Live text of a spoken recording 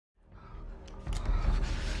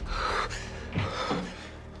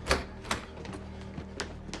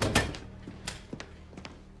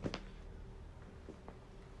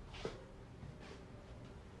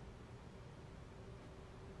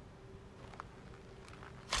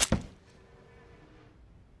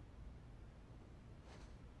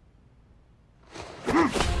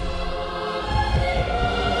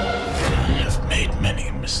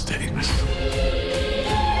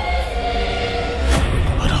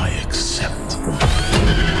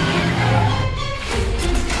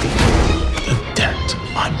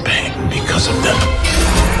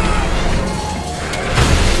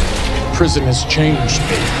prison has changed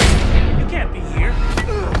me. You can't be here.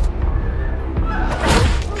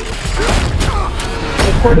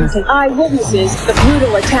 According to eyewitnesses, the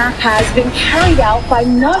brutal attack has been carried out by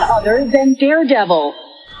none other than Daredevil.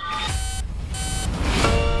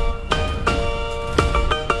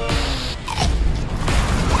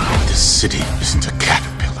 This city isn't a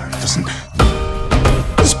caterpillar. It doesn't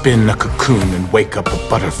spin a cocoon and wake up a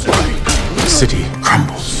butterfly. The city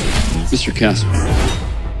crumbles. Mr. Castle.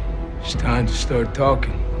 It's time to start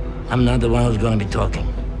talking. I'm not the one who's going to be talking.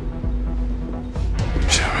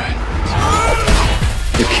 It's all right.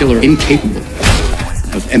 A killer incapable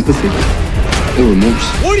of empathy or remorse.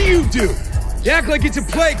 What do? You act like it's a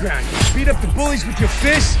playground. You beat up the bullies with your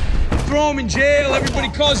fists, throw them in jail, everybody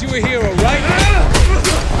calls you a hero, right?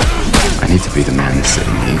 I need to be the man this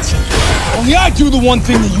city needs. Only I do the one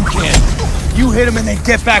thing that you can't. You hit them and they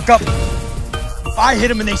get back up. I hit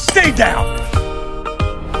them and they stay down.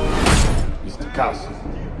 Mr. Castle,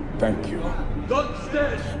 thank you.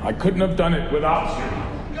 I couldn't have done it without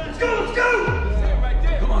you. Let's go, let's go!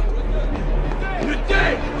 Come on. You're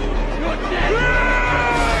dead! You're dead!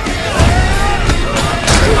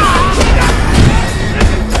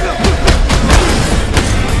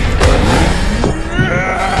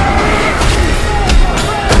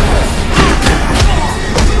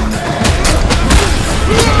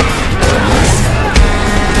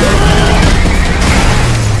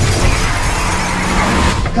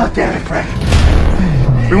 God damn it, Frank.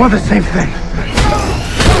 We want the same thing.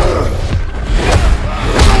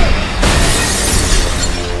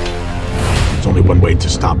 There's only one way to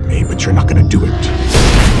stop me, but you're not gonna do it.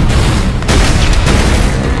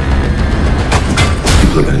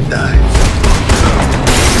 People are gonna die.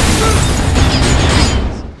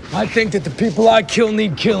 I think that the people I kill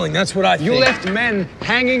need killing. That's what I think. You left men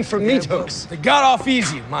hanging from meat hooks. They got off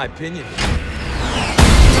easy, in my opinion.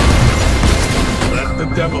 Let the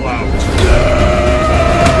devil out.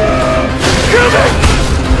 Kill me!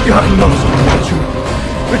 God knows I want you,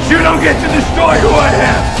 but you don't get to destroy who I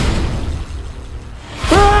am!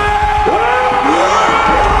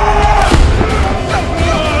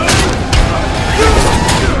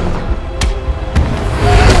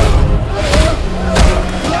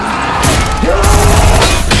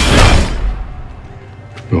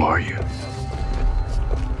 Who are you?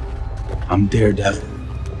 I'm Daredevil.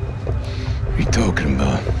 What are you talking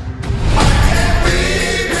about?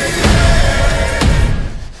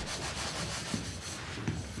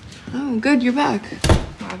 Oh, good, you're back.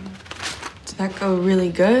 Did that go really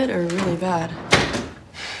good or really bad?